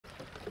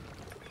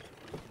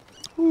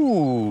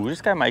Ooh,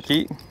 this guy might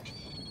keep.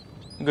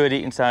 Good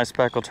eating size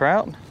speckled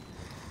trout.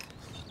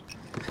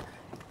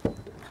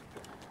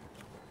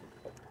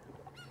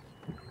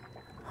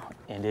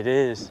 And it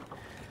is.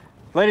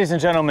 Ladies and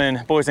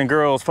gentlemen, boys and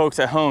girls, folks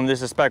at home,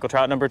 this is speckled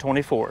trout number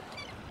 24.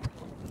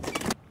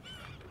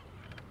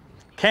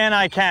 Can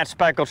I catch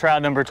speckled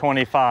trout number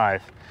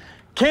 25?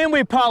 Can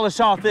we polish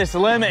off this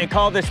limit and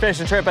call this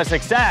fishing trip a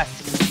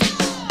success?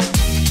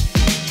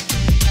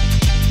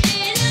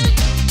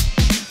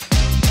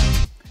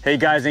 Hey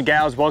guys and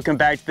gals, welcome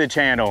back to the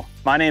channel.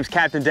 My name's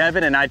Captain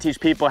Devin and I teach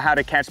people how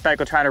to catch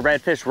speckled trout and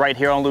redfish right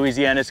here on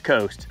Louisiana's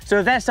coast. So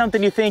if that's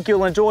something you think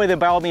you'll enjoy, then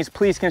by all means,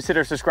 please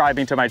consider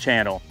subscribing to my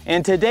channel.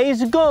 And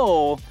today's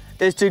goal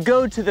is to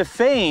go to the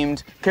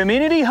famed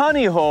community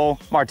honey hole,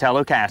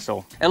 Martello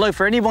Castle. And look,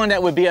 for anyone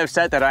that would be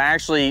upset that I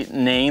actually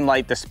named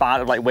like the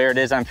spot of like where it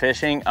is I'm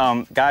fishing,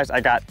 guys,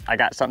 I got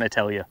something to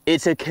tell you.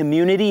 It's a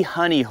community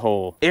honey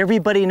hole.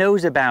 Everybody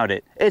knows about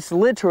it. It's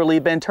literally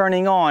been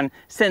turning on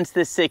since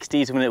the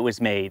 60s when it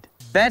was made.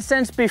 That's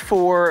since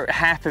before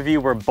half of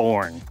you were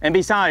born. And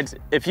besides,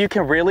 if you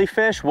can really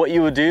fish, what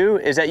you would do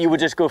is that you would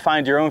just go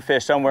find your own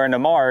fish somewhere in the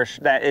marsh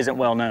that isn't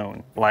well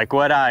known, like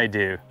what I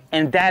do.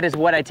 And that is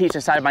what I teach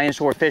inside my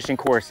inshore fishing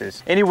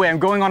courses. Anyway, I'm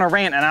going on a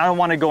rant and I don't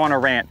want to go on a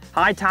rant.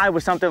 High tide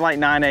was something like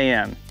 9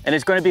 a.m. and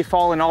it's going to be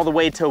falling all the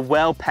way to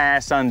well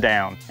past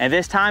sundown. And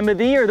this time of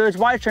the year, those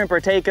white shrimp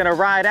are taking a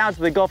ride out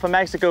to the Gulf of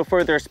Mexico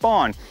for their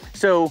spawn.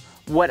 So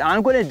what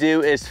I'm going to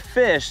do is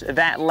fish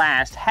that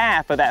last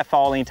half of that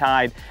falling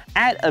tide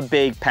at a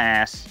big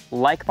pass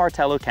like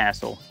Martello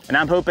Castle. And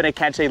I'm hoping to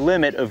catch a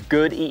limit of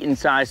good eating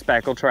size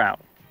speckled trout.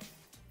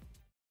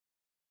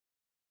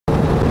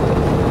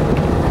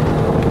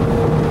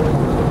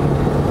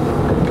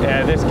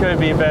 Yeah, this could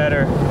be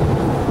better.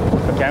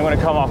 Okay, I'm gonna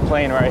come off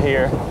plane right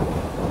here.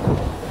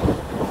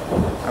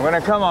 I'm gonna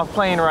come off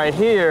plane right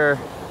here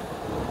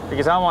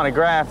because I want to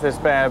graph this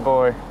bad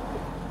boy.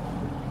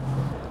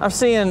 I'm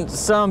seeing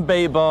some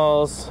bait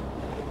balls,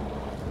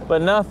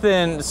 but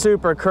nothing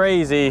super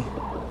crazy.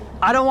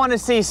 I don't want to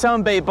see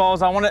some bait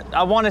balls. I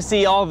want to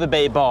see all the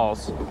bait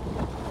balls.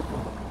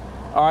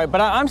 All right,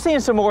 but I'm seeing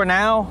some more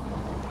now.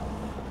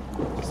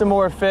 Some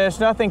more fish.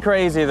 Nothing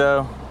crazy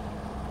though.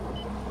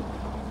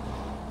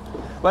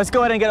 Let's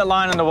go ahead and get a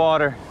line in the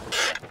water.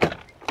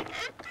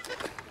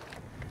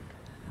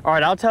 All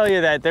right, I'll tell you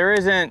that there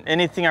isn't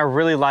anything I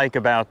really like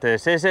about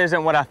this. This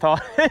isn't what I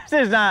thought. This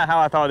is not how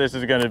I thought this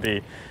was gonna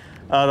be.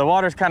 The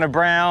water's kind of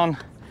brown.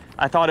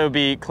 I thought it would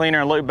be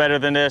cleaner and look better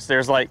than this.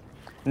 There's like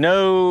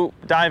no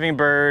diving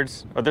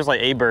birds. Oh, there's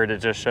like a bird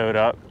that just showed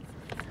up.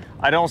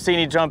 I don't see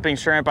any jumping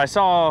shrimp. I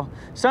saw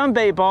some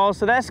bait balls,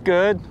 so that's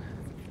good.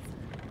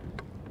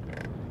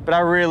 But I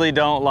really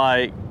don't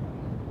like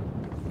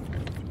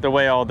the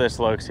way all this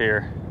looks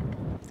here.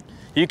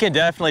 You can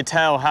definitely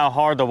tell how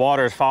hard the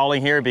water is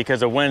falling here because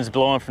the wind's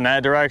blowing from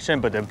that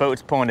direction, but the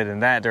boat's pointed in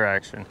that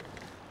direction.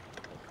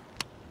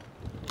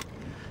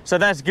 So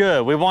that's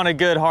good. We want a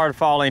good hard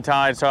falling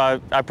tide. So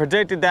I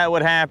predicted that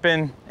would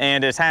happen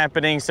and it's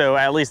happening. So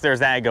at least there's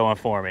that going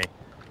for me.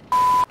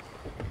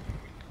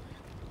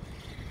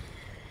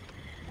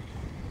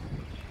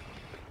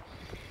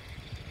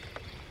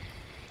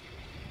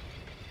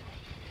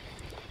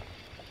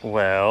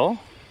 Well,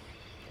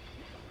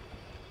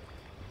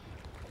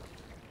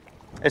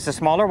 it's a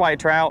smaller white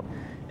trout,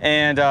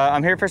 and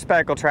I'm here for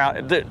speckled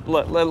trout.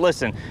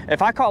 Listen,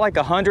 if I caught like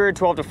 100,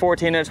 12 to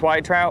 14 inch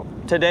white trout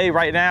today,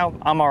 right now,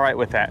 I'm all right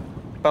with that.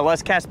 But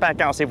let's cast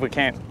back out and see if we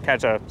can't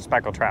catch a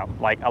speckled trout,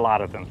 like a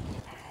lot of them.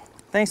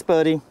 Thanks,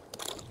 buddy.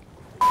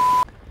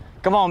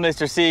 Come on,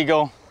 Mr.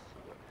 Seagull.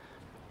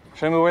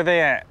 Show me where they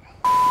at.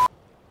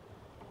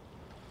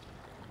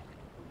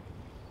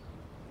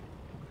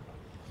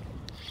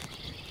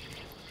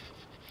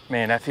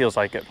 Man, that feels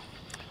like it.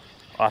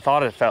 I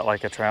thought it felt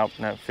like a trout,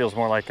 and it feels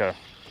more like a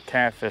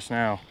catfish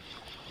now.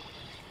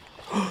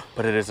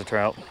 But it is a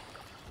trout.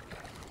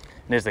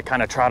 It is the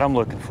kind of trout I'm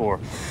looking for.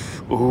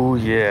 Ooh,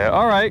 yeah.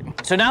 All right.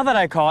 So now that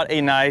I caught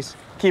a nice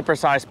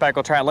keeper-sized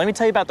speckled trout, let me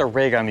tell you about the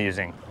rig I'm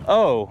using.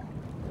 Oh,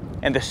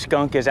 and the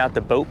skunk is out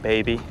the boat,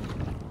 baby.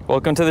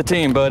 Welcome to the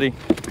team, buddy.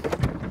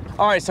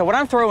 All right, so what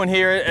I'm throwing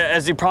here,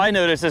 as you probably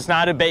noticed, it's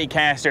not a bait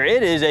caster.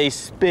 It is a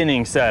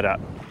spinning setup.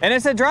 And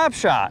it's a drop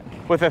shot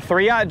with a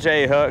 3/0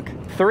 J hook,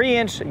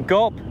 3-inch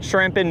gulp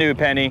shrimp and new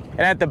penny,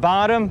 and at the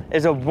bottom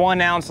is a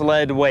 1 ounce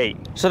lead weight.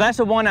 So that's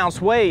a 1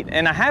 ounce weight,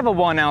 and I have a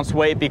 1 ounce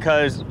weight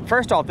because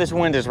first off, this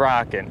wind is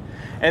rocking.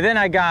 And then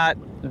I got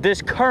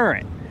this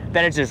current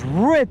that is just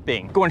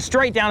ripping, going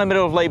straight down the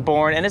middle of Lake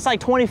Borgne, and it's like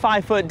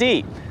 25 foot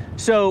deep.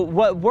 So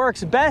what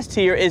works best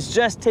here is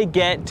just to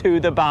get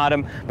to the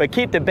bottom, but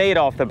keep the bait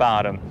off the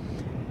bottom.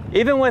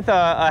 Even with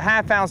a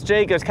 1/2 ounce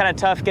jig, it's kind of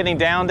tough getting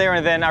down there,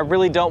 and then I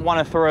really don't want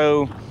to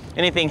throw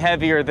anything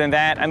heavier than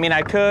that. I mean,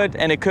 I could,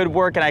 and it could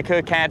work, and I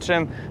could catch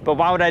them, but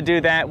why would I do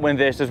that when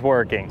this is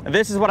working?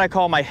 This is what I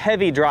call my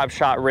heavy drop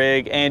shot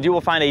rig, and you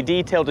will find a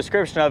detailed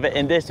description of it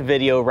in this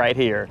video right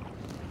here.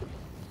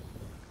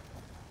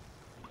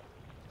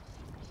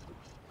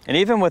 And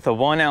even with a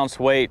 1 ounce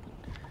weight,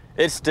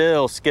 it's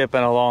still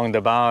skipping along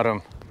the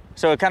bottom.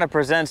 So it kind of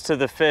presents to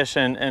the fish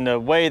in a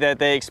way that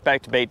they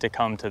expect bait to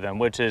come to them,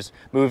 which is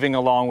moving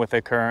along with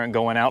the current,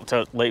 going out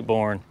to Lake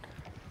Borgne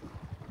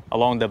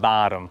along the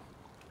bottom.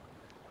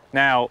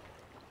 Now,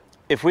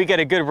 if we get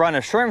a good run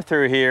of shrimp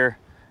through here,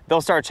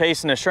 they'll start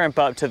chasing the shrimp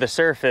up to the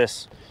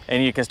surface,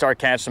 and you can start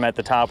catching them at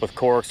the top with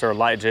corks or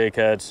light jig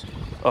heads.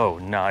 Oh,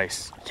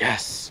 nice.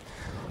 Yes.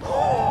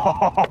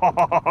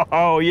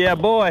 Oh, yeah,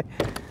 boy.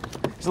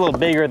 It's a little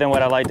bigger than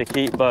what I like to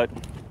keep, but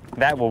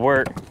that will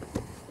work.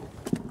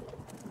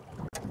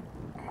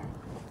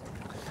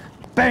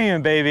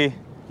 Bam, baby.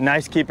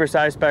 Nice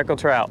keeper-sized speckled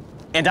trout.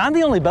 And I'm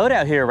the only boat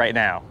out here right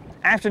now.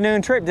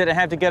 Afternoon trip, didn't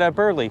have to get up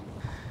early.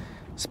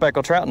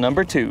 Speckled trout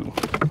number 2.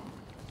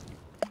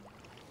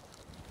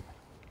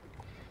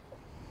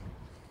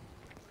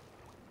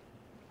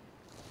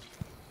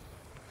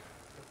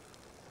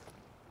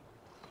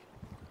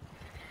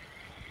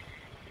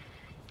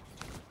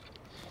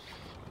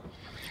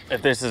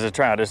 If this is a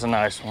trout, it's a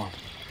nice one.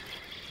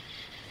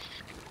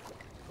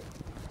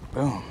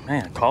 Boom,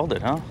 man, called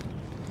it, huh?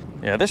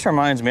 Yeah, this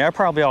reminds me, I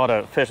probably ought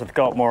to fish with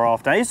gulp more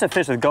often. I used to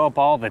fish with gulp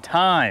all the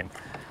time,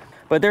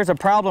 but there's a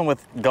problem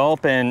with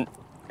gulp, and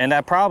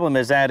that problem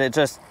is that it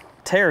just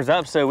tears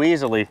up so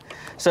easily.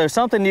 So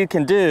something you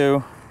can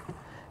do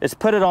is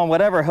put it on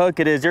whatever hook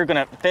it is you're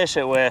gonna fish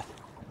it with.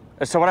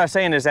 So what I'm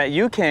saying is that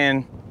you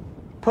can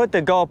put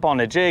the gulp on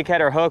a jig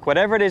head or hook,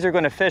 whatever it is you're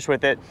gonna fish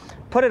with it,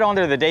 put it on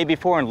there the day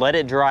before and let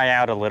it dry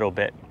out a little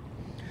bit.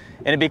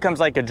 And it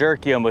becomes like a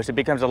jerky almost. It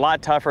becomes a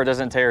lot tougher, it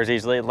doesn't tear as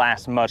easily, it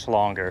lasts much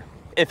longer.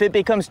 If it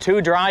becomes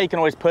too dry, you can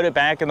always put it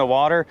back in the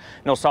water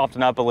and it'll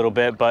soften up a little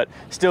bit, but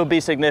still be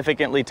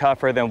significantly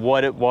tougher than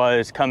what it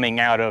was coming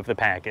out of the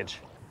package.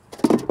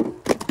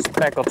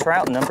 Speckled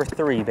trout number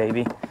 3,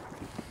 baby.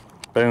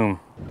 Boom.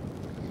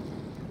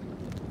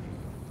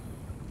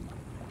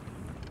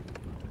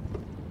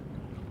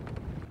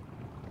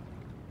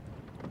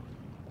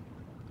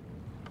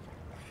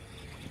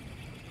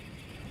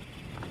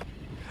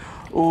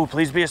 Ooh,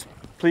 please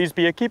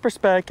be a keeper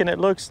speck, and it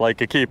looks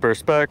like a keeper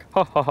speck.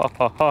 Ha ha ha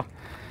ha ha.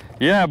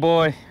 Yeah,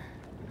 boy.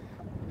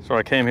 That's what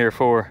I came here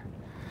for.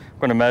 I'm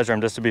gonna measure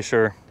them just to be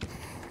sure.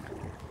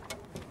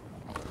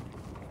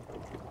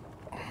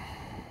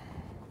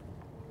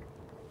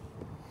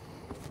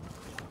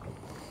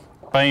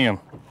 Bam.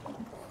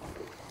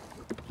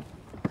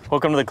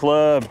 Welcome to the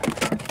club.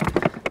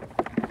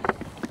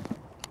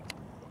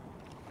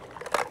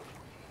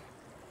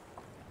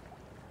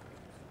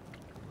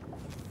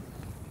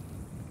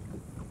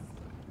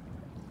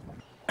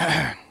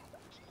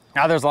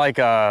 Now there's like,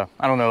 I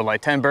don't know,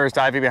 like 10 birds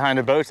diving behind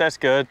the boats. That's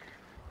good.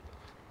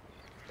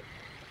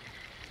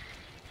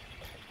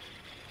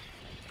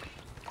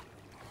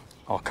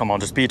 Oh, come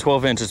on, just be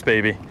 12 inches,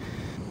 baby.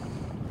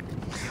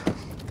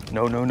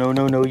 No, no, no,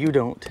 no, no, you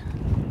don't.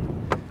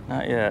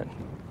 Not yet.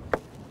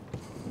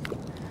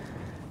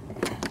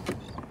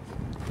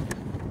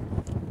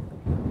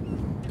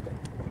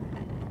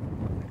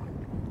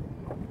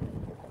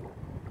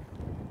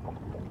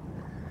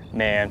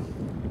 Man.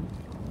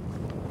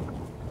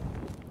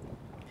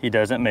 He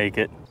doesn't make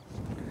it.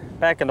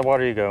 Back in the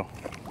water you go.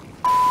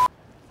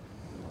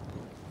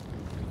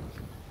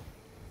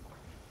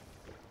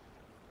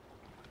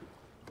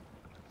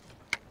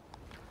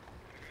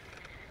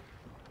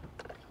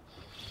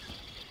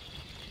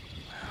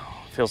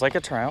 Feels like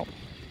a trout.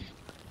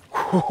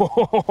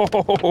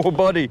 Oh,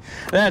 buddy,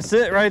 that's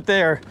it right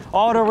there.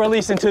 Auto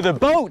release into the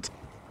boat.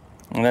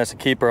 And that's a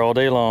keeper all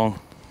day long.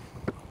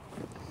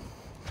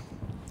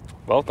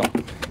 Welcome.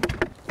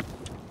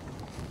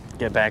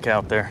 Get back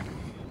out there.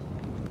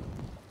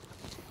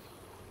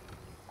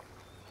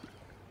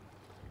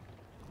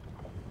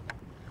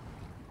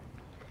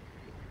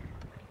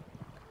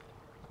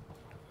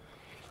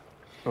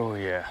 Oh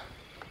yeah.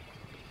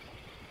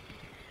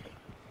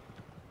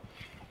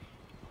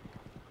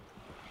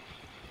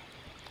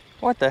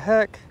 What the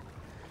heck?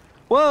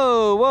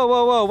 Whoa, whoa,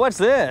 whoa, whoa, what's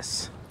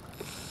this?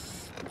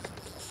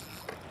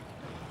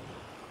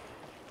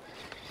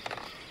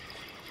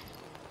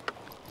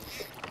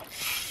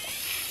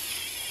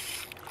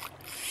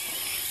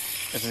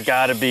 This has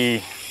got to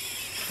be,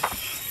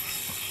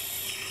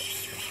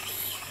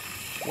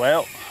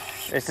 well,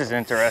 this is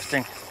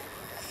interesting.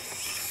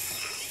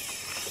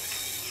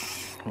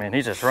 Man,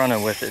 he's just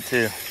running with it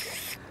too.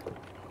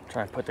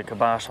 Try to put the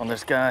kibosh on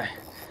this guy.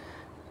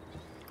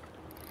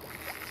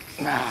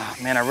 Ah,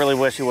 man, I really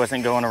wish he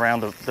wasn't going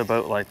around the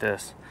boat like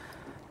this.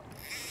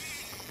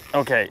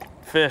 Okay,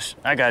 fish,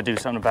 I gotta do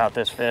something about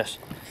this fish.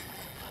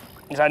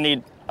 Because I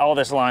need all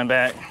this line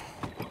back.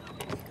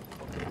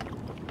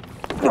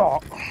 Oh.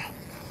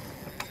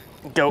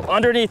 Go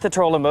underneath the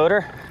trolling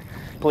motor.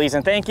 Please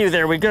and thank you,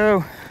 there we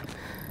go.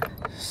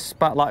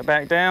 Spotlight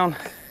back down.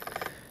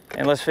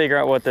 And let's figure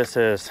out what this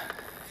is.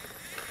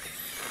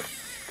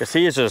 Because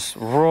he is just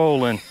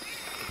rolling.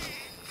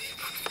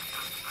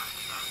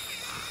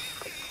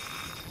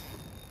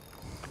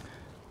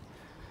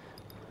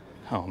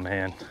 Oh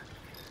man,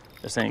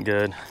 this ain't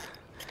good.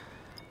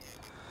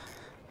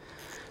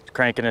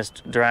 Cranking this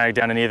drag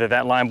down and either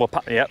that line will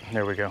pop. Yep,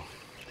 there we go.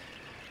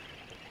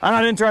 I'm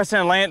not interested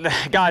in land.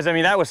 Guys, I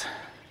mean, that was,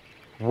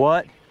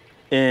 what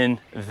in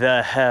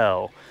the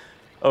hell?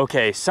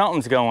 Okay,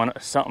 something's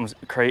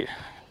crazy.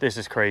 This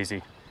is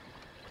crazy.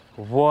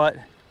 What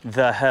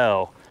the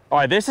hell? All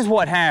right, this is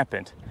what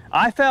happened.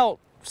 I felt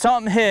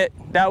something hit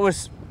that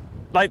was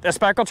like a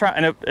speckled trout,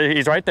 and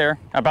he's right there.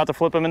 I'm about to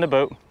flip him in the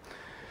boat.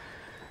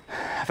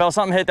 I felt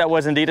something hit that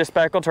was indeed a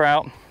speckled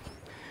trout.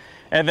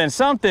 And then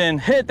something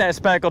hit that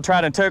speckled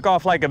trout and took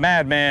off like a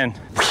madman.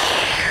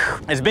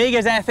 As big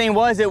as that thing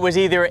was, it was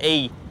either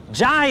a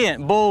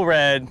giant bull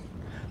red,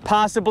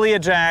 possibly a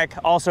jack,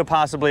 also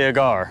possibly a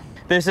gar.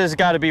 This has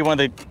got to be one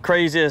of the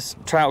craziest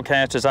trout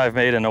catches I've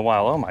made in a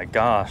while. Oh my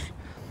gosh.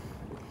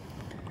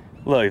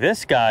 Look,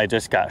 this guy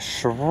just got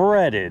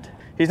shredded.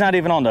 He's not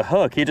even on the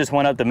hook. He just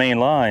went up the main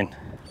line.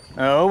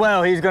 Oh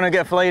well, he's gonna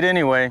get filleted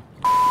anyway.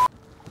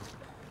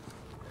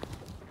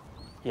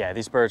 Yeah,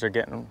 these birds are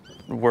getting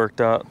worked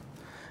up.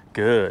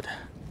 Good,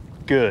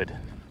 good,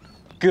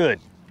 good.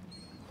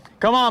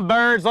 Come on,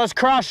 birds, let's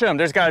crush them.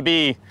 There's gotta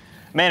be,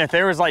 man, if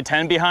there was like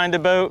 10 behind the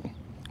boat,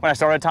 when I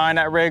started tying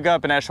that rig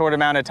up in that short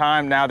amount of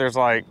time, now there's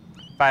like,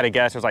 if I had to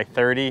guess, there's like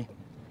 30,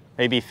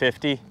 maybe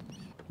 50.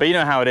 But you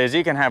know how it is.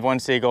 You can have one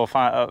seagull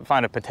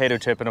find a potato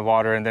chip in the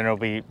water, and then there'll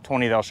be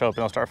 20 that'll show up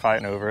and they'll start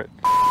fighting over it.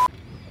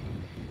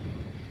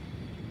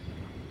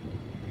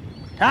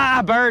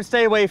 Ah, bird,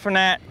 stay away from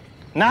that.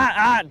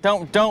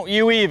 Don't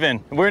you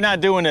even. We're not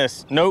doing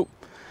this. Nope.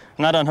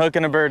 I'm not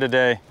unhooking a bird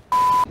today.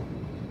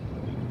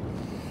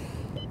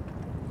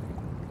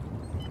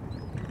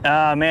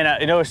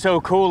 Man, you know what's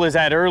so cool is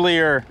that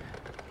earlier,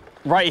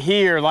 right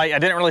here, like I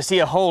didn't really see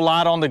a whole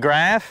lot on the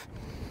graph,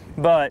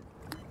 but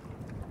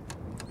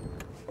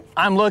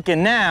I'm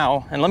looking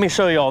now, and let me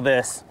show you all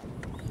this.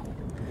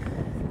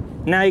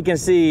 Now you can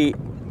see,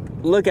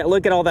 look at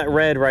all that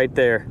red right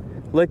there.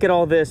 Look at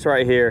all this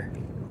right here.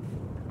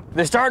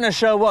 They're starting to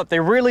show up. They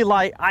really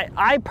like,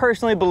 I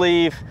personally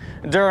believe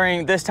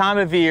during this time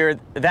of year,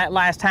 that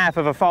last half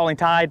of a falling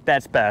tide,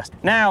 that's best.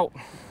 Now,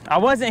 I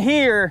wasn't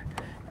here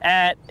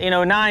at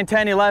 9,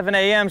 10, 11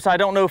 a.m. so I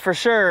don't know for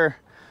sure,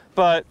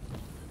 but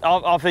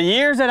off the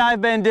years that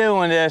I've been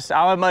doing this,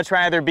 I would much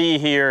rather be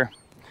here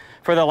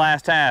for the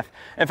last half.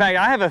 In fact,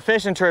 I have a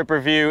fishing trip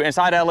review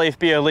inside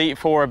LAFB Elite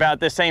for about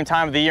this same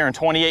time of the year in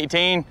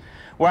 2018,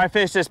 where I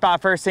fished this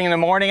spot first thing in the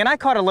morning, and I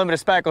caught a limited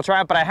speckled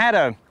trout, but I had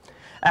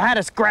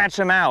to scratch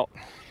them out.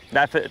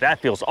 That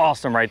feels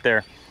awesome right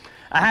there.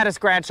 I had to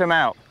scratch them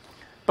out.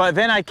 But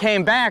then I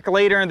came back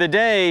later in the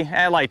day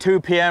at like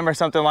 2 p.m. or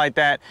something like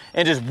that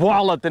and just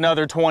walloped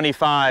another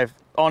 25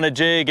 on a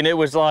jig, and it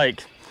was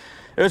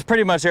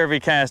pretty much every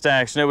cast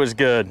action. It was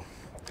good.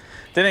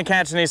 Didn't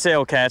catch any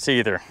sail cats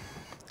either.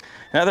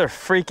 Another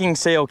freaking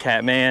sail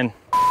cat, man.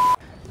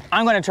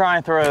 I'm gonna try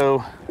and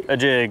throw a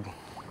jig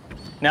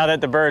now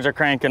that the birds are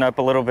cranking up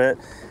a little bit.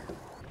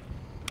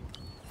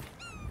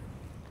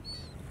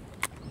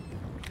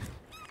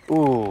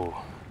 Ooh,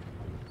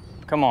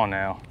 come on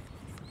now.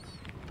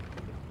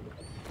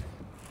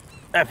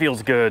 That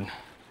feels good.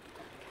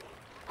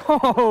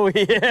 Oh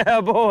yeah,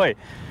 boy.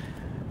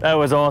 That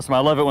was awesome. I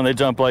love it when they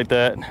jump like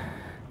that.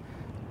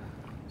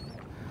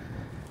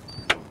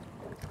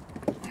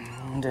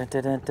 Da,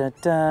 da, da, da,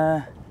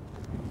 da.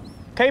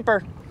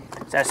 Caper.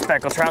 That's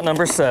speckled trout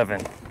number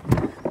 7.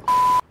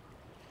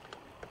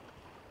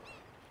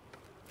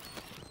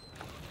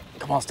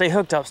 Come on, stay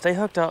hooked up, stay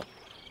hooked up.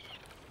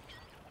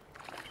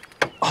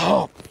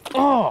 Oh,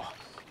 oh,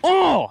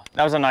 oh!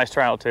 That was a nice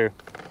trout too.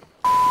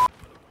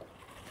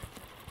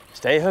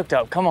 Stay hooked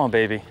up, come on,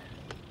 baby.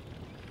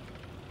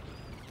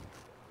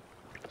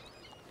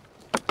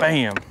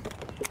 Bam.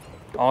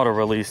 Auto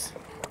release.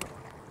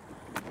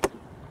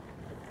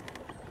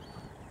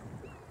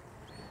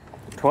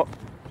 12.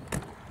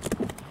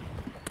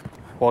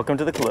 Welcome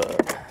to the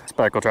club.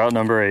 Speckled trout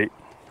number 8.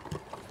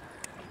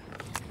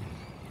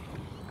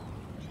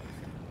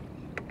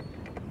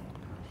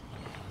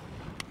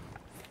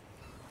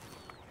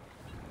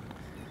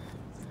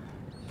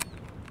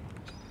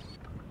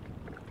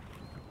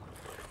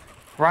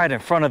 Right in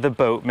front of the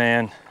boat,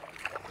 man.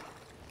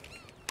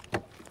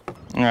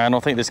 I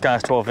don't think this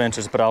guy's 12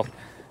 inches, but I'll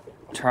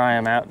try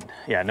him out.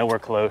 Yeah, nowhere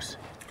close.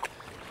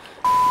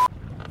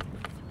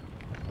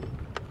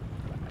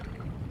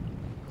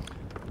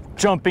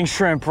 Jumping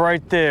shrimp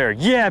right there.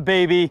 Yeah,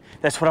 baby.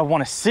 That's what I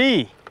want to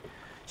see.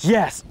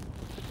 Yes.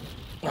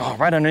 Oh,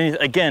 right underneath,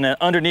 again,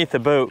 underneath the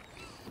boat.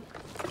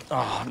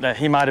 Oh,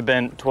 he might have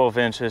been 12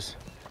 inches.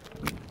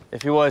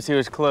 If he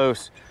was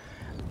close.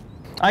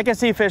 I can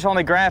see fish on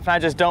the graph, and I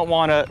just don't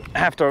want to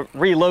have to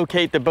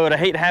relocate the boat. I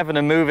hate having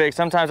to move it.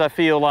 Sometimes I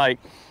feel like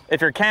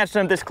if you're catching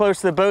them this close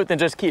to the boat, then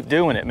just keep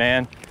doing it,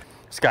 man.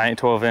 This guy ain't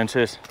 12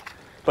 inches,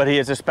 but he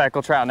is a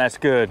speckled trout, and that's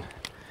good.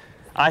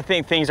 I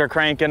think things are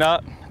cranking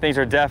up. Things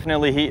are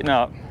definitely heating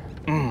up.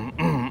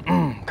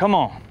 Come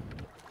on.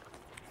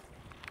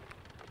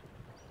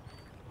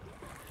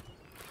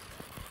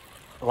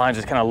 The line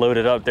just kind of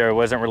loaded up there. It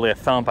wasn't really a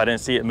thump. I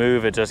didn't see it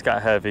move. It just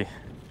got heavy.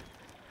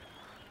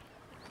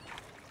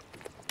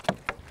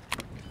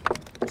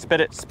 Spit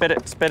it, spit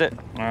it, spit it.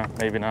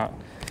 Maybe not.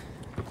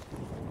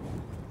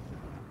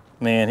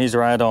 Man, he's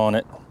right on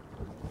it.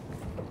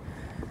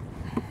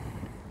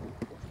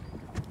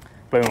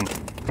 Boom.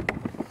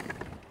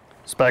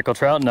 Speckled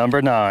trout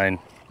number 9.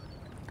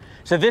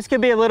 So this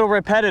could be a little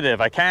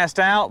repetitive. I cast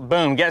out,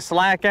 boom, get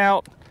slack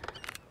out,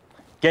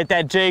 get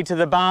that jig to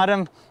the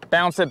bottom,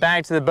 bounce it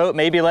back to the boat,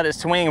 maybe let it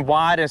swing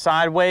wide and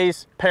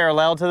sideways,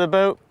 parallel to the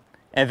boat,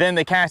 and then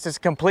the cast is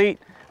complete.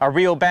 I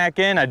reel back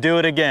in, I do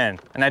it again,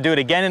 and I do it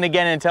again and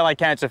again until I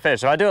catch a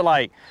fish. If I do it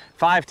like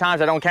 5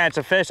 times, I don't catch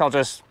a fish, I'll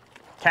just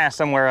cast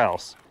somewhere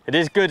else. It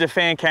is good to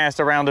fan cast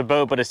around the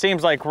boat, but it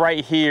seems like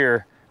right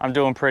here, I'm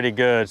doing pretty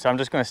good, so I'm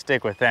just gonna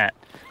stick with that.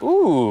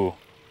 Ooh,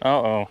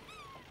 uh-oh.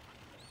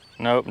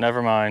 Nope,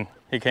 never mind.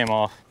 He came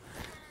off.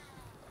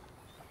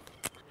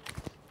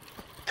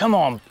 Come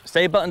on,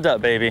 stay buttoned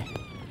up, baby.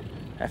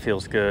 That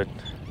feels good.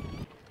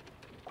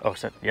 Oh,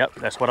 so, yep,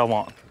 that's what I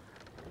want.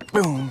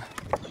 Boom.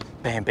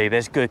 Bam, baby,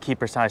 that's good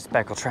keeper-sized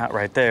speckled trout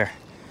right there.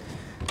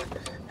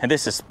 And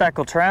this is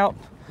speckled trout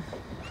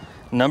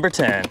number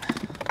 10.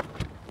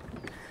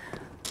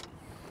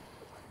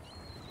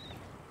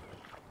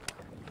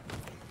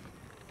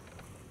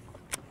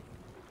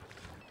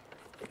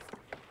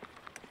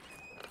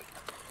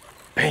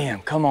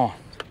 Bam, come on.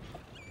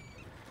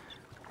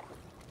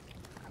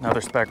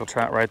 Another speckled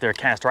trout right there,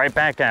 cast right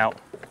back out.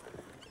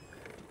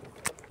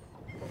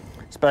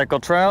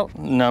 Speckled trout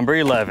number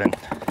 11.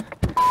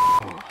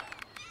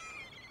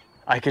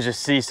 I could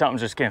just see something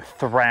just getting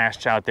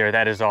thrashed out there.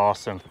 That is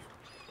awesome.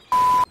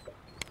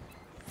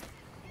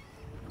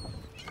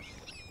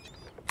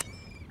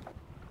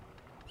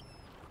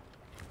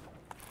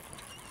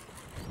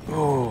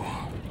 Ooh,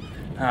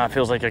 it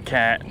feels like a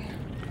cat.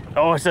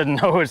 Oh,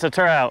 it's a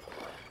trout.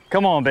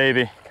 Come on,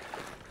 baby.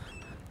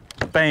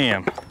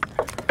 Bam.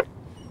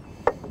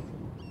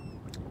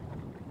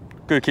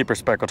 Good keeper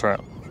speckled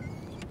trout.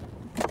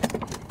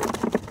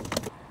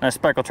 That's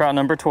speckled trout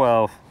number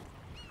 12.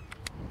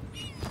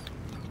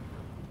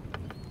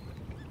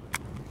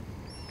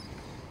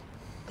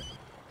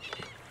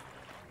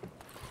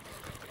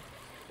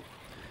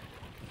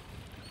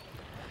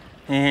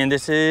 And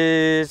this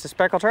is a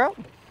speckled trout.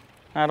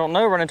 I don't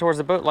know, running towards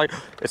the boat like,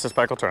 it's a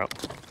speckled trout.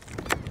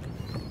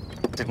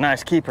 It's a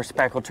nice keeper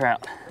speckled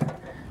trout.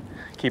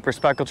 Keeper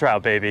speckled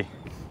trout, baby.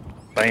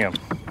 Bam.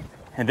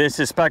 And this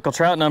is speckled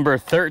trout number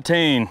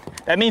 13.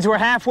 That means we're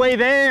halfway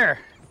there.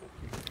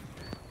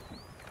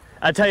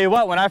 I tell you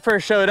what, when I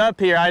first showed up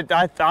here,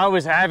 I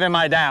was having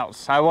my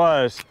doubts. I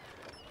was.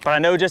 But I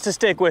know just to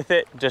stick with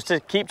it, just to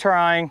keep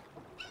trying.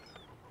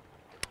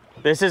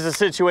 This is a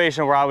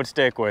situation where I would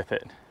stick with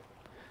it.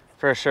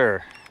 For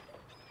sure.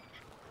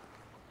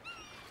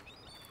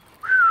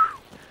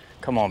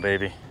 Come on,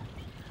 baby.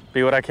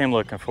 Be what I came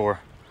looking for.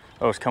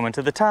 Oh, it's coming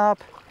to the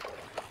top.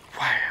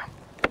 Wow.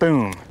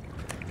 Boom.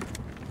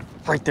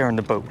 Right there in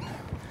the boat.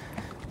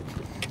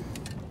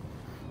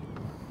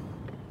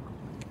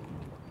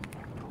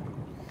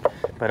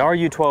 But are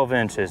you 12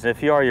 inches?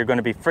 If you are, you're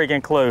gonna be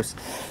freaking close.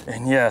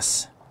 And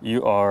yes,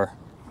 you are.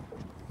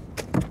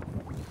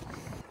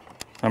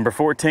 Number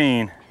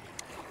 14.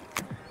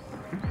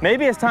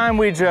 Maybe it's time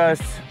we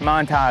just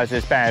montage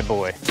this bad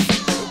boy.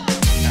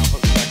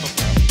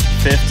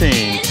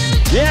 15.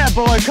 Yeah,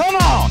 boy, come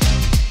on!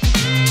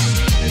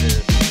 It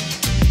is.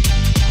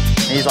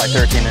 He's like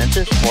 13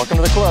 inches. Welcome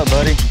to the club,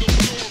 buddy.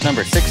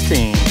 Number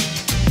 16.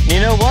 You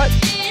know what?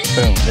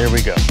 Boom, there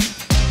we go.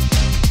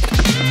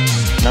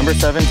 Number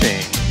 17.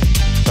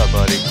 What's up,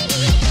 buddy?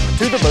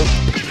 To the boat.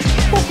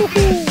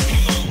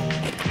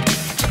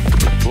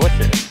 What's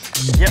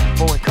this? Yep,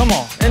 boy, come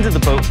on, into the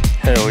boat.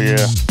 Hell yeah.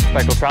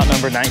 Speckled trout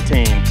number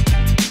 19.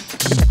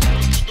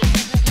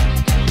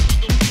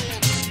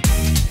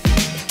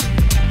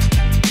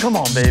 Come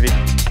on, baby.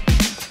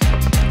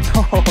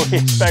 Oh, yeah,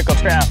 speckled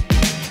trout.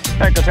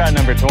 Speckled trout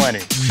number 20.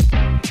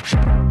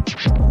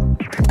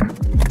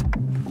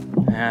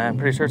 I'm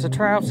pretty sure it's a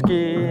trout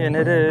ski, and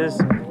it is.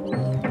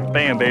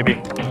 Bam,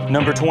 baby.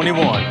 Number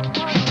 21.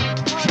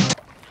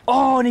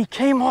 Oh, and he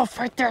came off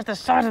right there at the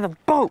side of the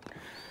boat.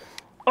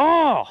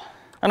 Oh,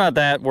 I'm not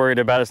that worried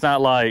about it. It's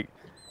not like,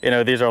 you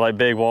know, these are like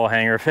big wall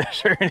hanger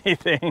fish or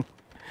anything.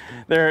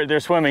 They're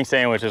swimming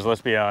sandwiches,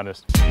 let's be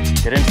honest.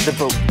 Get into the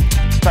boat.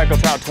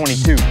 Speckled trout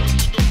 22.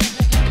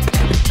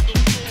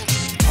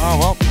 Oh,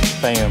 well,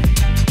 bam.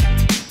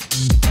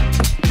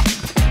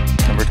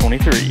 Number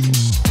 23.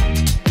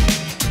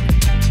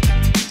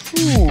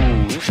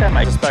 Ooh, this guy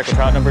might be speckled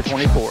trout number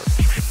 24.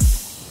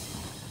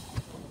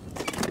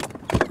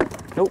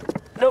 Nope,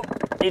 nope.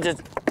 We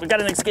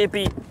got an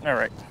escapee. All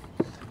right.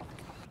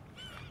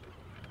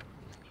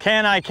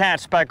 Can I catch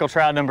speckled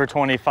trout number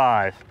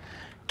 25?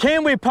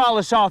 Can we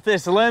polish off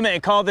this limit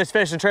and call this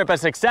fishing trip a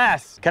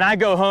success? Can I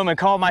go home and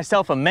call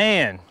myself a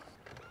man?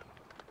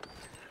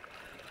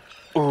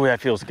 Ooh, that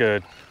feels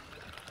good.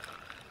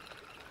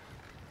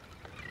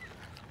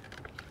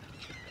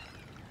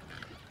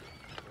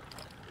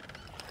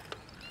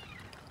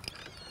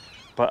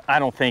 But I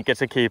don't think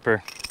it's a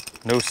keeper.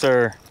 No,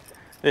 sir.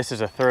 This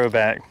is a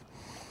throwback.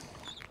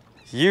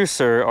 You,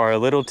 sir, are a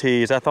little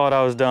tease. I thought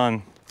I was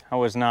done. I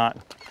was not.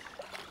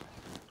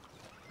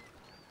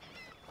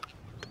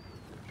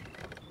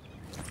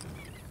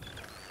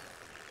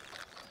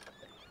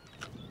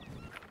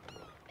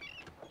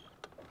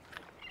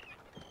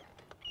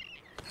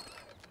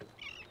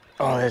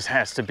 Oh, this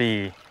has to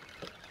be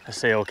a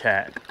sail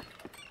cat.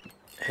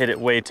 Hit it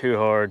way too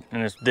hard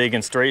and it's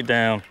digging straight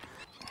down.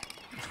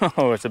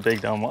 Oh, it's a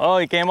big dumb one. Oh,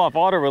 he came off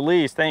auto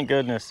release, thank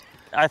goodness.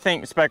 I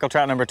think speckled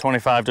trout number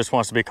 25 just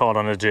wants to be caught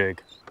on a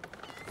jig.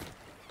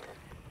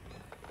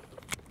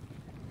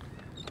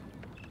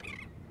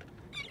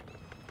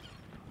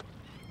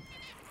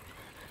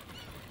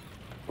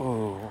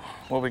 Ooh,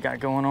 what we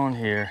got going on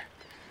here?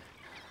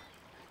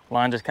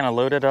 Line just kind of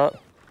loaded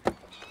up.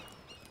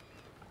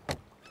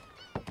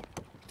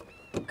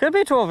 Could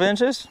be 12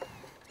 inches.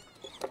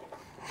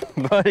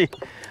 Buddy,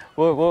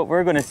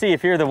 we're gonna see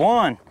if you're the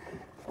one.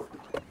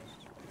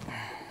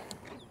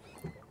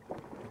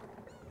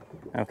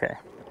 Okay,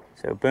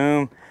 so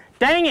boom.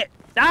 Dang it!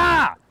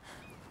 Ah!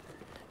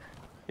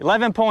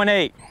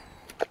 11.8.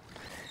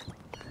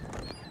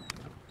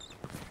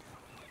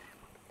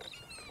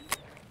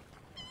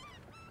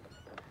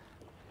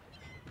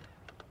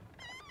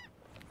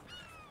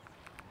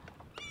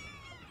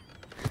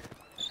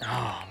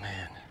 Oh,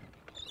 man.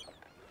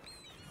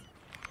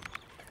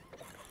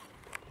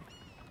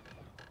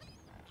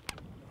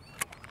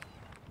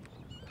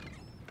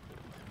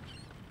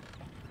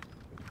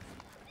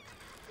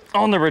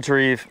 On the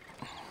retrieve.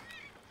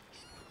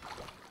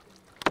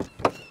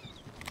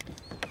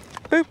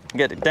 Boop,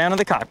 get it down to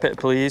the cockpit,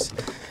 please.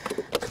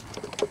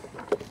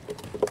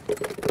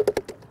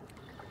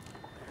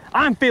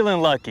 I'm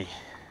feeling lucky.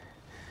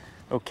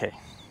 Okay.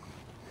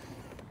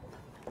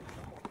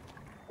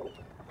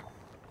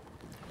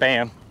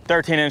 Bam,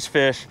 13-inch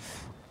fish.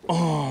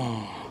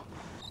 Oh.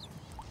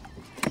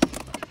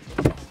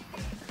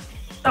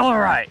 All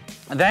right,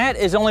 that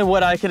is only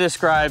what I could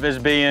describe as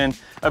being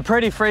a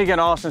pretty freaking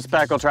awesome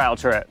speckled trout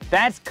trip.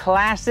 That's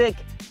classic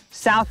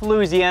South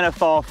Louisiana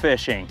fall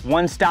fishing.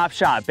 One-stop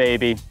shop,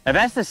 baby. Now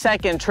that's the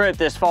second trip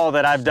this fall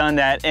that I've done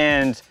that,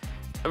 and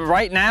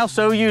right now,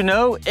 so you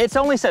know, it's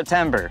only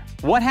September.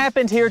 What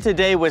happened here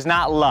today was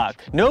not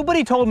luck.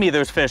 Nobody told me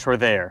those fish were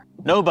there.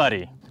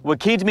 Nobody. What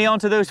keys me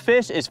onto those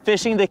fish is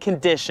fishing the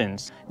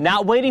conditions,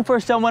 not waiting for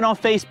someone on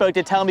Facebook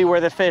to tell me where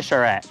the fish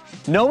are at.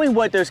 Knowing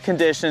what those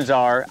conditions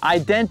are,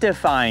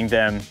 identifying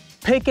them,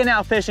 picking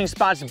out fishing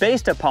spots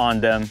based upon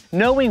them,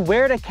 knowing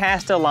where to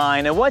cast a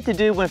line and what to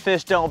do when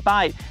fish don't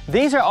bite.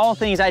 These are all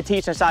things I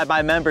teach inside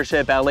my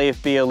membership at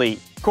LAFB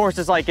Elite.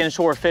 Courses like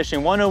Inshore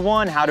Fishing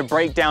 101, How to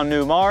Break Down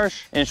New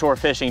Marsh, Inshore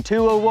Fishing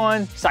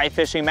 201, Sight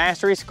Fishing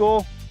Mastery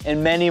School,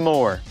 and many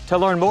more. To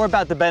learn more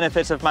about the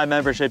benefits of my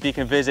membership, you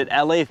can visit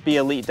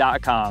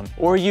LAFBElite.com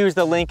or use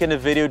the link in the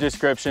video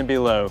description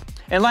below.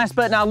 And last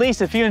but not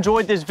least, if you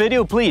enjoyed this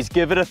video, please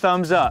give it a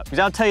thumbs up, because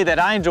I'll tell you that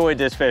I enjoyed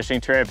this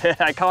fishing trip.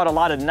 I caught a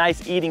lot of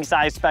nice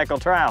eating-sized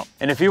speckled trout.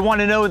 And if you want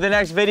to know when the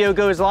next video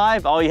goes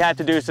live, all you have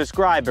to do is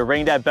subscribe and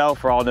ring that bell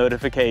for all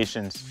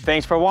notifications.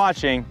 Thanks for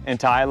watching, and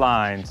tight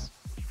lines.